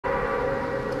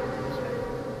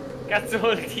Cazzo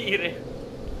vuol dire?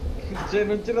 Cioè,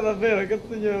 non c'era davvero,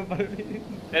 cazzo gli devo fare?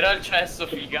 Era il cesso,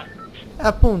 figa. E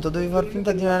appunto, devi far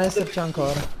finta di non esserci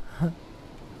ancora.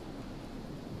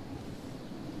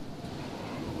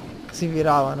 Si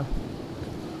viravano.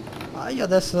 Ma io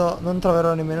adesso non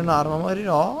troverò nemmeno un'arma,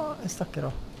 morirò e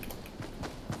staccherò.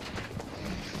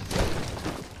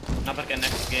 No, perché è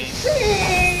next game.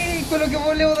 Sì, quello che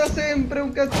volevo da sempre,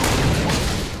 un cazzo.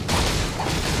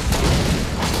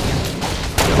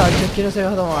 Dai, il cecchino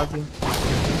semiautomatico.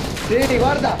 Sì,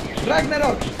 guarda,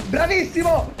 Ragnarok,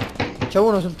 bravissimo. C'è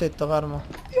uno sul tetto, Karma.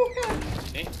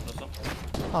 Sì, lo so.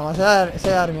 Ah, ma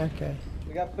sei armi, ok.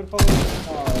 Raga, per favore.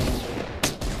 No.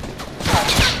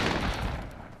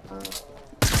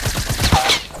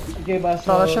 Che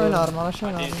basta. No, lasciami un'arma,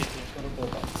 lasciami Sì, un'arma. sì, sì.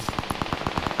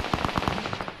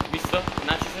 Visto?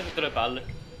 Naci sei sotto le palle.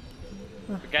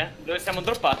 Perché? Dove siamo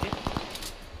droppati?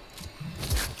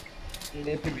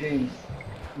 L'Epic Games.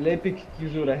 L'Epic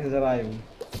chiusura has arrived.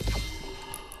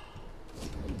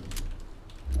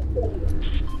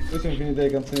 Poi sono finite le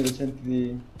canzoni recenti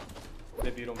di...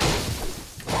 Baby Room.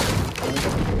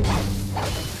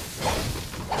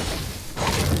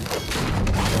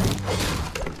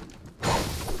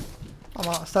 Ah,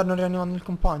 ma stanno rianimando il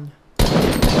compagno.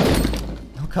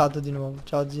 Ho cado di nuovo,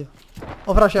 ciao zio.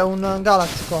 Oh, però c'è un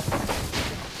Galaxy qua.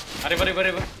 Arrivo.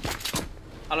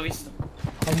 Ah, l'ho visto.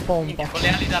 Ha un pompa. Minchia, con le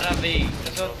ali da ravvei.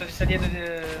 Sotto, ti sta dietro di...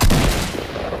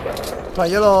 Però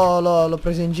io l'ho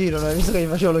preso in giro, non hai visto che gli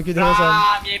facevo, lo chiudevo sempre.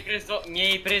 Ah, mi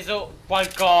hai preso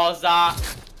qualcosa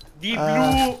di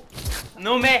blu.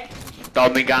 Nome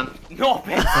Tommy Gun. No,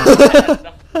 pezzo di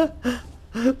merda.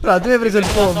 Però tu mi hai preso il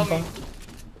pompa. E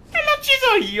l'ho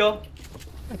ucciso io.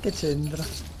 E che c'entra?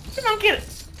 Ma anche...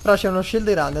 Però c'è uno shield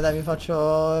grande, dai, mi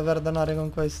faccio perdonare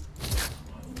con questo.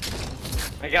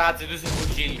 Ma grazie, tu sei full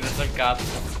shield, grazie al cazzo.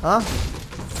 Ah?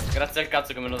 Grazie al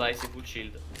cazzo che me lo dai, sei full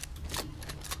shield.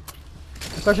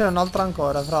 E qua c'è un'altra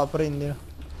ancora, fra, prendilo.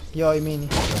 Io ho i mini.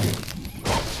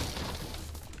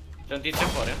 C'è un tizio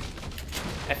fuori?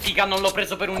 È figa, non l'ho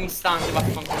preso per un istante,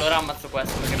 vaffanculo, ora ammazzo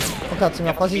questo perché Oh cazzo, mi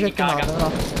ha quasi checkmato,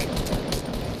 no?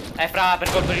 Fra, per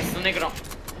colpo di sto negro.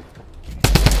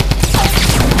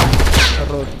 È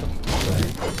rotto.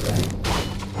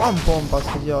 Ma un pompa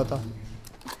sto idiota.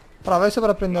 Però vai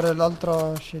sopra a prendere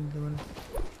l'altro shield.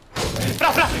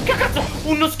 Fra, che cazzo?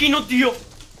 Uno skin, oddio!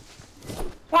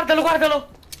 Guardalo!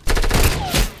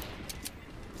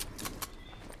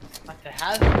 What the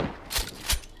hell?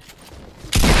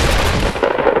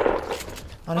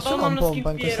 Ma nessuno ha Madonna, un uno pompa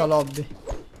in schiffiero. questa lobby.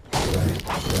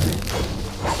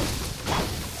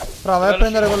 Però vai a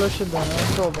prendere quello shieldone,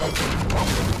 è sopra.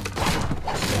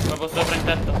 Ma posso sopra in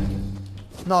tetto?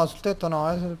 No, sul tetto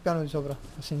no, è sul piano di sopra,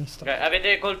 a sinistra. Ok,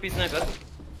 avete colpi sniper?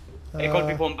 E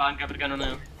colpi pompa anche perché non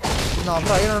è... No,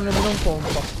 però io non ho nemmeno un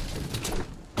pompa.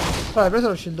 Però hai preso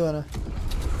lo shieldone?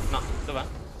 No, dov'è?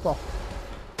 Qua.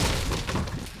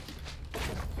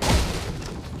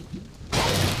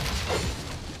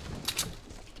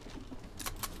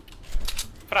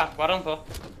 Fra, guarda un po'.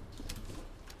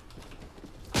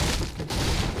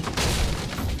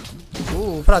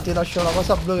 Fra ti lascio la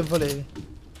cosa blu che volevi.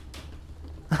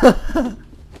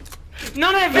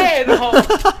 Non è vero!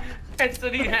 Pezzo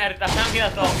di merda, dammi la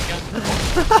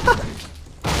tocca.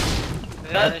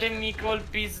 Datemi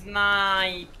colpi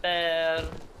sniper.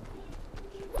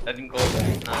 Datemi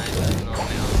colpi sniper, no.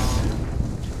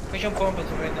 Qui c'è un pompa,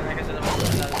 si prende una casa da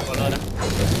mandare. Colore.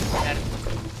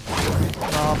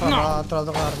 No, fra l'altro la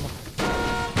tua karma.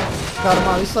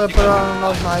 Karma, visto che però non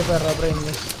ho sniper,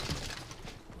 prendi.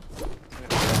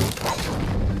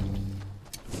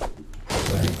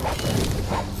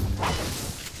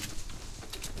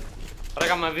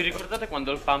 Raga, ma vi ricordate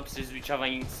quando il pump si switchava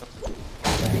insta?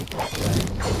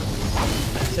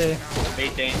 Sì.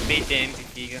 Bei tempi,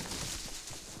 figa.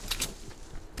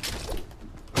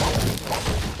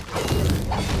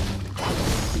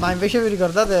 Ma invece vi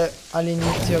ricordate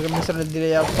all'inizio che mi sono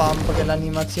dire al pump che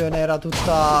l'animazione era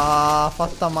tutta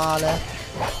fatta male?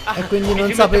 E quindi non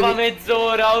ci sapevi... metteva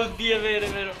mezz'ora, oddio, è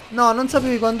vero. No, non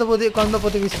sapevi quando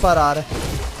potevi sparare.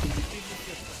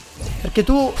 Perché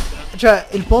tu... Cioè,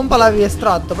 il pompa l'avevi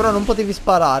estratto, però non potevi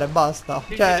sparare, basta.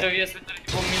 Sì, Cioè... devi aspettare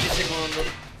tipo un millisecondo.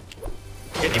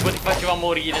 Che tipo ti faceva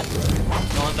morire.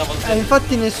 Non andavo al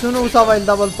infatti nessuno usava il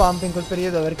double pump in quel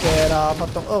periodo perché era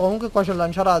fatto... Oh, comunque qua c'è un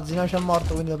lanciarazzi, no? C'è il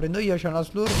morto, quindi lo prendo io, c'è una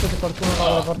slurp se qualcuno lo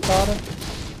vuole portare.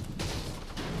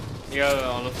 Io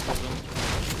avevo lo scudo.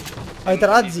 Hai tre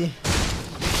razzi?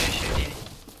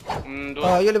 Due.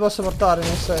 Oh, io li posso portare,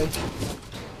 ne sei.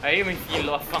 Io mi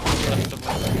fillo a fanculo a sto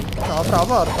punto. No, fra,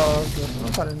 porta,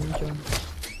 non fare il minchione.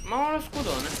 Ma ho lo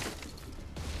scudone.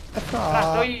 E Fra,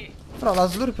 fra... togli Però la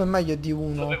slurp è meglio di L'ho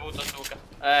uno. bevuto Zucca.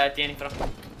 Tieni fra.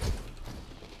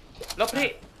 L'ho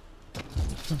preso.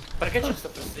 Perché c'è sto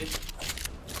prestigio?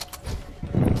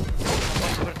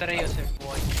 Posso portare io se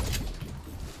vuoi.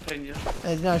 Prendilo.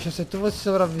 Nacio, se tu fossi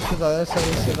sopravvissuto adesso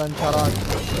avresti lanciarato.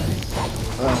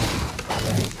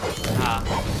 Ah.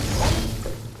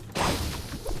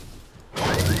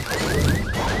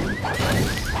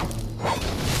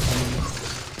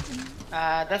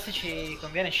 Adesso ci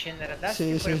conviene scendere a destra.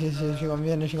 Sì, sì, sì, sì, ci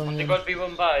conviene, ci Quanti conviene. colpi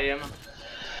bombai, ma.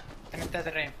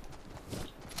 33.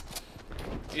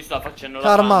 Io sto facendo la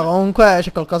Karma, fame. comunque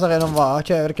c'è qualcosa che non va,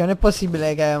 cioè perché non è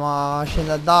possibile che ma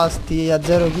scende a Dusty a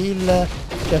 0 kill,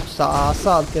 cioè sta a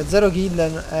salti a 0 kill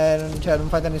cioè non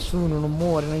fai da nessuno, non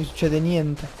muore, non gli succede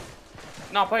niente.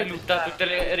 No, poi lutta tutte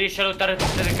le. Riesce a lottare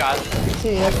tutte le case.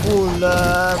 Sì, è full,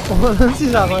 non si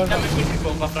sa come Dammi fa. colpi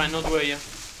bomba, fra, ne ho due io.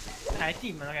 È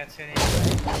team ragazzi.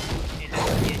 Il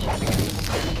 10.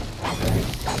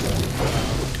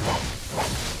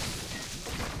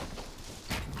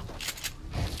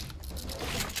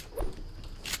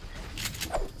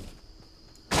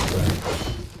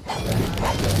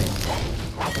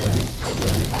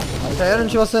 Cioè io non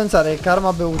ci posso pensare che Karma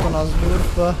ha bevuto una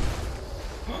slurp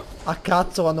a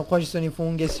cazzo quando qua ci sono i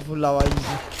funghi e si fullava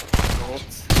easy.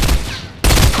 Ops.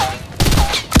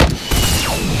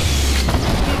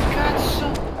 Che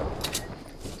cazzo?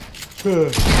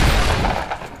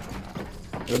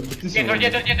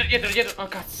 Dietro. Oh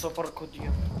cazzo, porco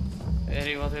dio. È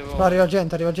arrivato Però voi. arriva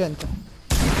gente, arriva gente.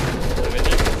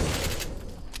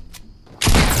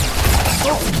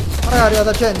 Raga, è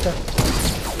arrivata gente.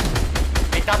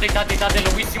 Eitate,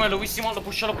 lovissimo, lo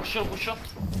pusho.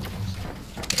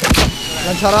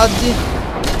 Lanciarazzi.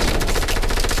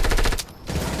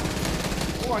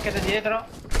 Anche da dietro.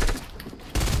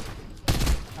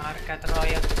 Porca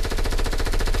troia.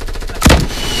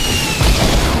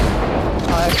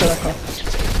 Ah, eccola qua.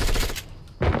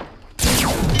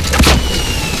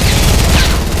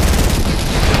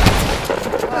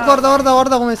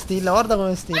 Guarda come stilla, guarda come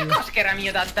Ma stilla. cosa che era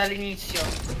mio dall'inizio?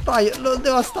 Dai, l'ho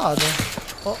devastato.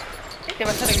 Oh, E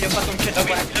devastare che gli ho fatto un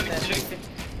 140. L'ho visto.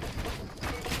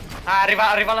 Ah,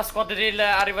 arriva la squad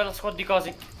arriva la squad di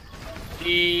cosi.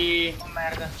 Di. Oh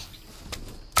merda.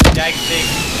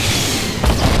 Yikes.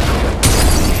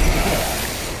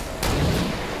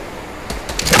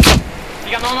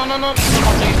 Figa, no, non lo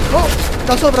faccio io. oh,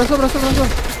 da sopra.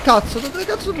 Cazzo, da dove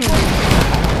cazzo mi vuoi?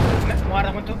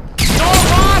 Guarda quanto. No,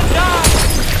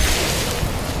 guarda!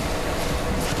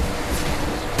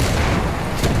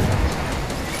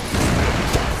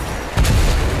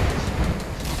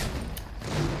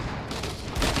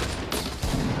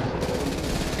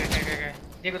 Ok.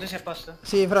 Diego, tu sei a posto?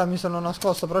 Sì, fra, mi sono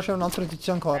nascosto, però c'è un altro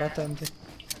tizio ancora, attenti.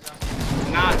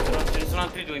 Un altro, ce ne sono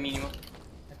altri due minimo.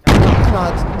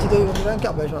 No, ti devi comprare anche.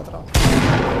 Vabbè, ce la trappola.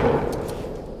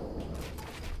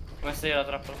 Come stai la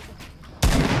trappola?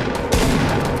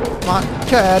 Ma,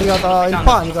 cioè, è arrivato il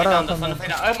panico, raga.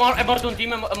 È morto un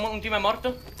team è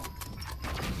morto.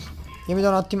 Io mi do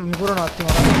un attimo, mi curo un attimo,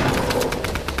 raga.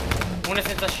 Uno è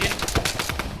senza shield.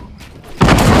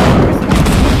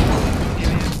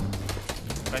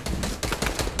 Ok.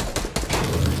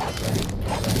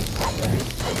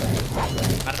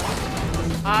 Merda.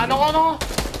 Ah, no! No!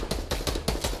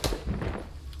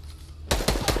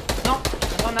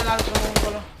 Sono nell'altro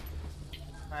angolo.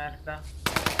 Merda.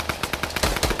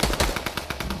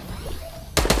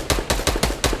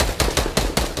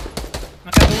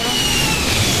 Mancato uno?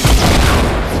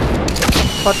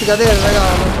 Fatti cadere, raga,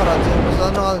 non farà, mi sto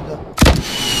dando alto.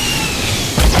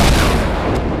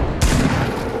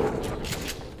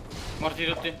 Morti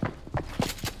tutti.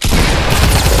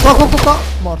 Qua.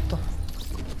 Morto.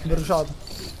 Bruciato.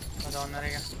 Madonna,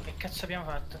 raga. Che cazzo abbiamo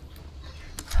fatto?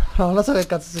 No, non lo so che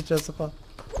cazzo è successo qua.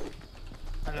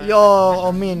 Allora, Io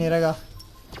ho mini, raga.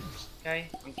 ok.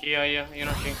 Anch'io, io ne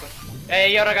ho 5.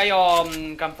 Io raga, io ho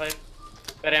campfire.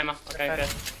 Per Ema, ok.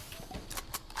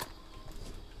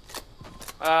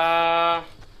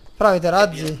 Però avete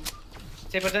razzi?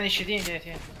 Stai portando i scedini?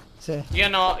 Sì. Sì.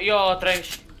 Io ho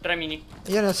 3 mini.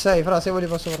 Io ne ho 6, fra, se vuoi li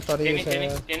posso portare io.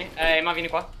 Tieni. Ma vieni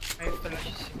qua. Io sto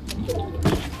velocissimo.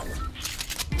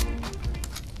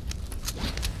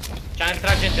 C'è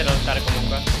altra gente da lottare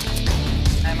comunque.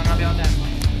 Ma non abbiamo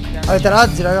tempo. Avete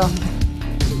razzi, raga?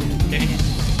 Tieni.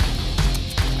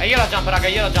 Io la jump, raga,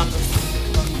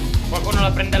 Qualcuno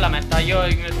la prende e la metta, io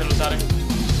mi metto a lottare.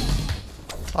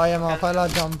 Vai, ma fai la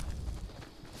jump.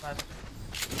 Vado.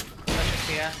 Faccio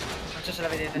qui, non so se la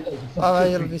vedete. Vabbè,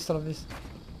 io l'ho visto.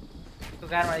 Tu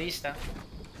Karma l'hai vista?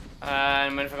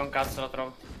 Non me ne frega un cazzo, la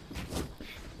trovo.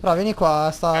 Però vieni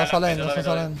qua, sta La salendo, vedo. sta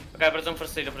salendo. Ok, ho preso un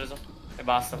first aid, E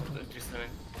basta,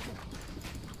 tristemente.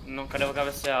 Non credevo che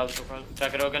avesse altro quello. Cioè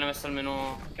credevo che ne avesse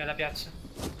almeno. Che è la piazza.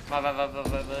 Vai.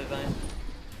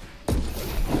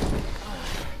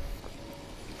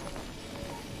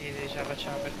 Sì, ce la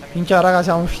facciamo apertamente. Minchia raga,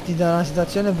 siamo usciti da una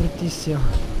situazione bruttissima.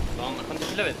 Madonna, quanti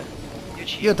kill avete? Io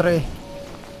 5. Io 3.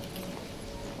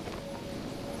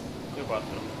 Io 4.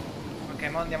 Ok,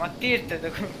 mo andiamo a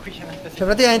Tilted. Qui c'è una Cioè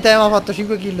praticamente abbiamo fatto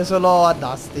 5 kill solo a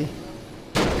Dusty.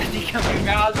 Più che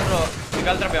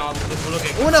altro abbiamo avuto quello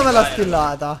che. Una me l'ha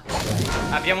stillata.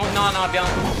 Abbiamo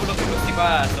avuto quello che questi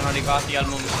qua sono arrivati al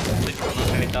momento. Non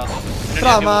è meritato.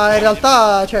 Fra, ma in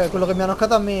realtà, cioè, quello che mi ha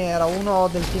knoccato a me era uno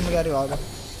del team che è arrivato.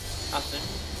 Ah sì?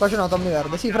 Qua c'è una Tommy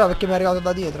verde. Sì, fra, perché mi è arrivato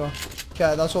da dietro.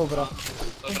 Cioè, da sopra.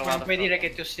 Comunque non puoi dire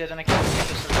che ti ho studiato una chiave perché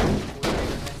ti ho salvato.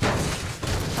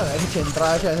 Vabbè, che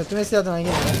c'entra? Cioè, se tu mi hai dato una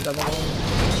chiesa,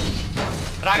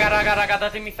 Raga,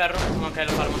 datemi ferro. Ok,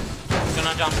 lo farmo. C'è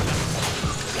una jump.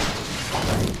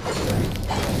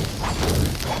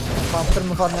 Ma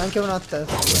potremmo farne anche una a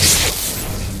testa.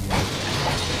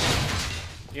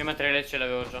 Io metterei le ce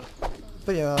l'avevo già.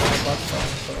 Poi io basta.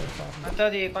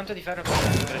 Quanto di ferro?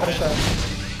 300.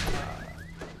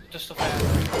 Tutto sto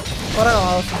ferro. Ora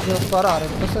no, devo sparare.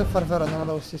 Posso fare ferro andiamo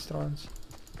da questi stronzi.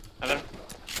 È vero?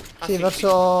 Ah, Sì,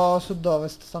 verso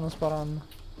sud-ovest stanno sparando.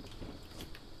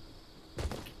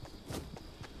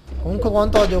 Comunque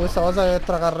quanto odio questa cosa che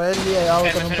tra carrelli e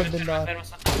auto non può bellare.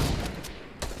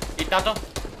 Hittato?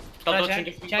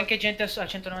 C'è anche gente a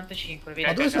 195, vedi?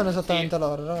 Ma dove sono esattamente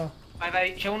loro, raga?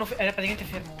 Vai, c'è uno, è praticamente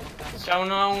fermo uno. C'è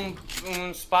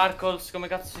un Sparkles, come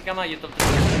cazzo si chiama? Io tolto.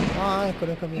 Ah,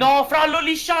 eccolo, ho capito. No, fra, l'ho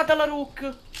lisciata la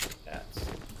Rook!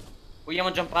 Vogliamo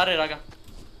jumpare, raga?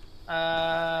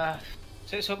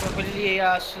 Se sopra quelli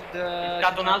a sud.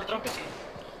 Dato un altro? Sì.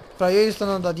 Fra, io sto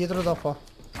andando da dietro da qua.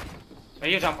 E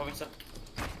io jumpo, mi sa.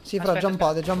 Sì, fra,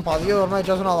 jumpate. Io ormai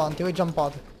già sono avanti, voi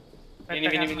jumpate.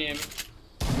 Vieni.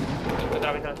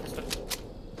 Travi.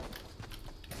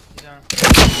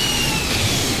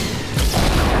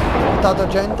 Dato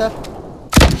gente.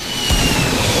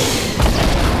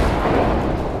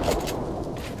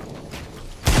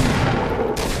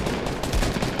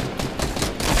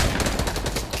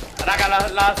 Raga,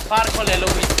 la Sparkle è l'ho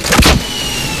visto.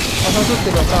 Ma sono tutti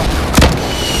qua, fra.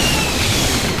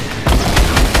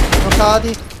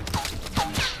 Knockati.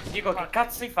 Dico, che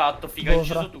cazzo hai fatto, figa? Hai Boh,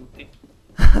 ucciso fra. tutti.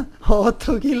 Ho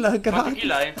 8 kill a Quanti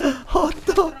kill hai?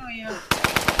 8.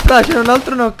 Fra, c'è un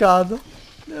altro knoccato.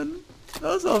 Non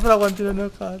lo so, fra, quanti ne ho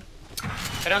knoccati.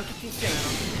 Erano tutti insieme, no?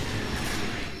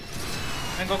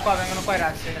 Vengono qua i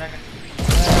razzi, raga.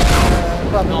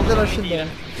 Qua, No, vedete lo non mi scendere.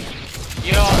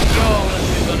 Io ho una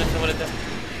soluzione se volete.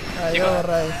 Io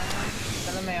vorrei.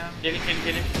 Dalla me. Tieni.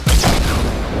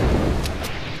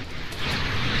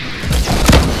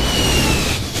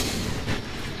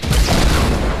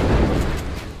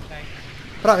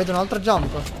 Fra, vedo un altro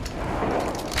jump.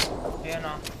 Io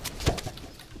no.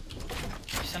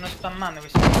 Ci stanno spammando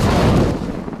questi.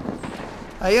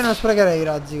 Io non sprecherei i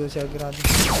razzi così a gradi.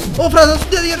 Oh, fra, sono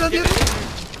dietro.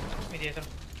 Qui dietro.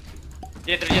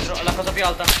 Dietro, alla cosa più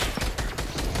alta.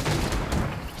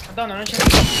 Madonna, non c'è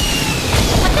niente.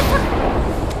 Ma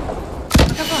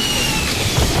che ha fatto?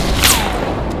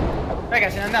 Raga,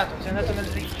 se n'è andato nel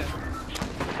rift.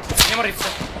 Andiamo a rift.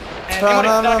 Fra,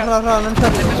 non ci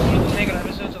arrivo. Negro, l'hai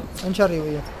preso tu. Non ci arrivo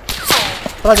io.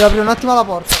 Fra, devo aprire un attimo la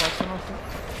porta.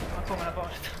 Ma come la porta?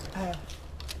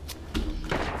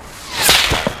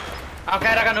 Ok,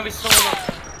 raga, hanno visto uno.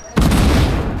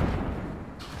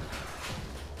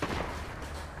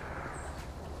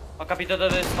 Ho capito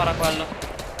dove spara quello.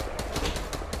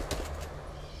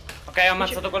 Ok, ho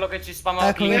ammazzato quello che ci spammava.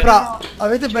 Eccomi, fra,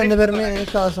 avete bende per me nel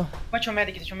caso. Qua c'è un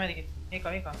medikit, Vieni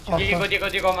qua.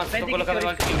 Dico, ho ammazzato quello che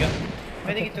aveva il king.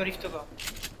 Medikit o rift go.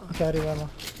 Ok, arriviamo.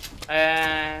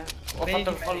 Ho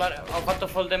fatto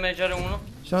fall damager uno.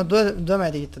 Ci sono due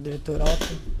medikit addirittura,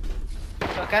 ottimo.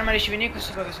 Calma, riesci a venire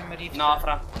questo qua che sembra rift. No,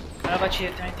 fra. Allora facci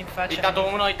direttamente in faccia.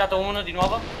 Hittato uno di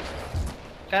nuovo.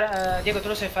 Diego, tu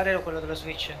lo sai fare o quello dello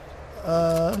switch?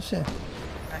 Sì. Ok,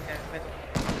 vedo.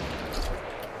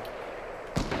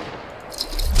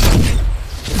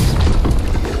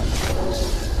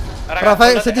 Però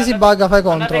se ti si bugga fai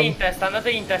control. Andate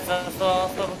in testa,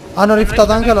 Hanno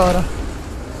riftato anche loro.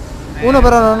 Uno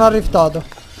però non ha riftato.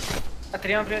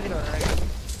 Atterriamo prima di loro, ragazzi.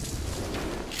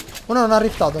 Uno non ha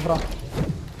riftato, fra.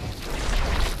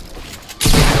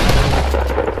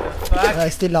 È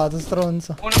stillato,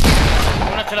 stronzo. Uno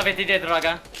ce l'avete dietro,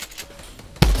 raga.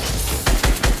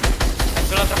 È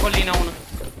sull'altra collina uno.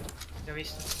 L'ho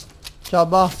visto. Ciao,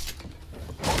 ba.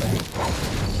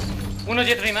 Uno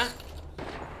dietro di me.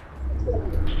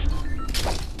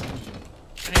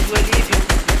 Sono in 2 lì più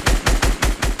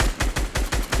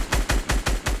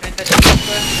 35.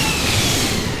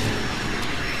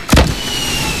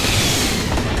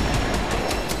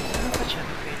 Cosa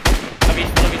facendo qui? L'ho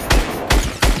visto, l'ho visto, l'ho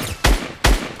visto.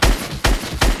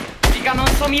 Figa, non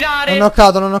so mirare. L'ho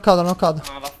knoccato, l'ho knoccato, l'ho knoccato.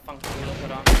 Ah, vaffanculo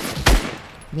però.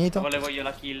 Finito. Volevo io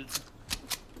la kill.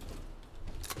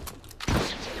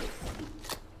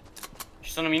 Ci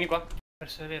sono mini qua?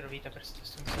 Perso davvero vita per sto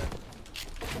stronzato.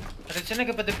 Attenzione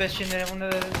che potrebbe scendere una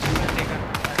delle superteca.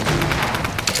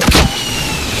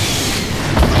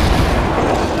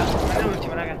 Ma è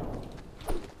l'ultima, raga.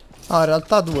 Ah, in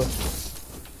realtà 2.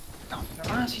 No,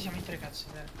 ah sì, siamo in 3 cazzo.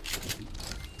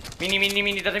 Mini, mini,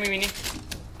 mini, datemi mini.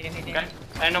 Tieni, tieni.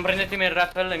 Ok. Non prendetemi il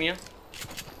rappel, è mio.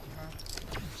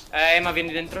 Ma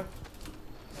vieni dentro.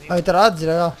 Avete razzi,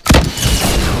 raga.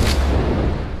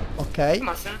 Ok.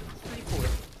 Ma se ne pure.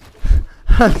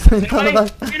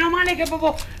 Meno male che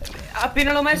proprio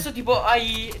appena l'ho messo tipo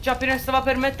cioè appena stava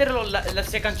per metterlo la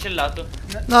si è cancellato.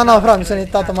 No, no, fra mi sono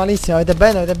nettato malissimo. Avete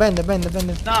bene, avete bene, bene,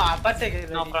 bene. No, a parte che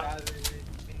no, fra.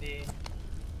 quindi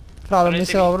Fra, l'ho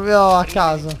messo proprio a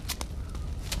caso.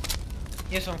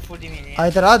 io sono full di mini.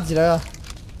 Avete razzi, raga?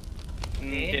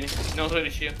 Tieni, non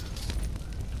 13 io.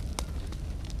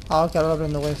 Ah, ok, allora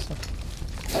prendo questo.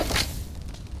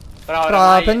 Però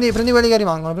Fra, prendi quelli che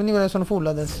rimangono, prendi quelli che sono full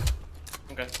adesso.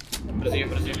 Ok, preso io,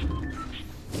 preso io.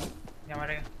 Andiamo,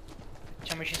 raga.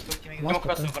 Facciamoci sto ultimi che Andiamo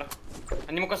qua sopra.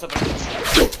 Andiamo qua sopra.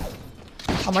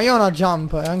 Ah, ma io ho una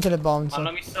jump e anche le bounce.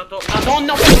 Hanno missato.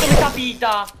 Madonna, ho perso metà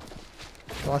vita!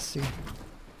 Classico.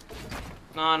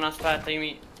 No, no, aspetta, io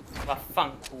mi.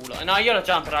 Vaffanculo. No, io ho la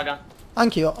jump, raga.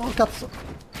 Anch'io, oh cazzo.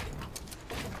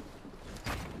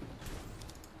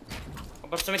 Ho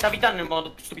perso metà vita nel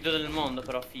modo più stupido del mondo,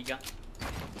 però, figa.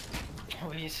 ho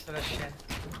visto la scena.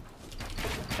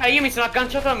 Io mi sono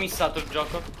agganciato e ho missato il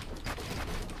gioco.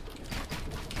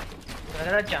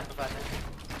 Guarda la jump, guarda.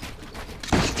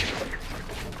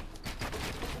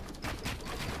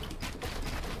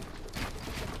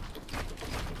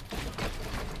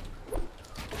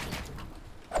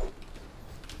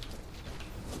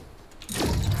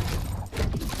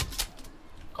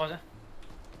 Cosa?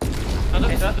 Ma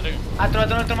dove sei? Ha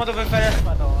trovato un altro modo per fare.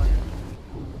 Madonna.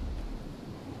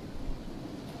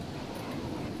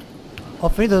 Ho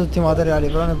finito tutti i materiali,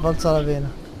 però ne è valsa la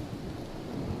pena.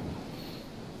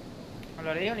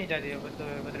 Allora io ho un'idea di dove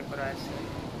potrebbero essere.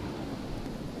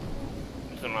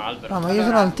 Sono un albero. Ah, ma io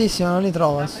sono altissimo, non li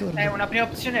trovo, assurdo. Una prima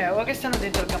opzione è o che stanno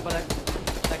dentro il campo da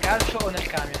calcio o nel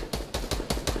camion.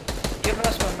 Io provo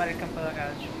a sformare il campo da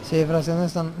calcio. Sì, fra, secondo me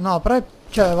stanno. No, però è.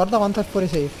 Cioè, guarda quanto è fuori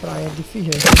safe, fra, è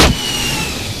difficile.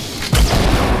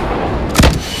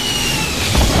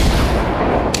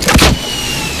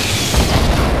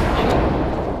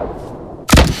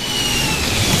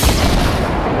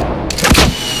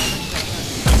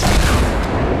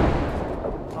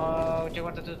 Ho già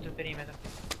guardato tutto il perimetro.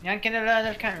 Neanche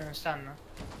nel camion non stanno.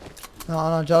 No,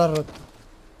 no, già l'ho rotto.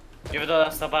 Io vedo da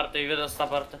sta parte, io vedo da sta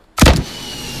parte.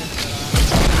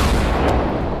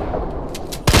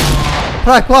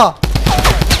 Fra, è qua!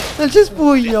 Nel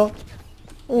cespuglio!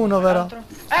 Uno però.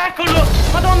 Eccolo!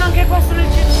 Madonna, anche questo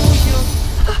nel cespuglio!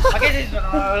 Ma che si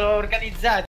sono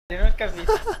organizzati? Non ho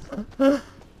capito.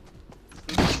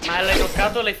 Ma l'hai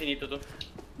toccato o l'hai finito tu?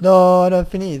 No, no, è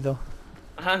finito.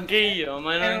 Anche io,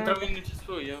 ma non entravo nel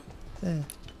cespuglio. Sì.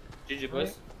 GG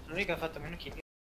questo. Sono l'unico che ha fatto meno kill.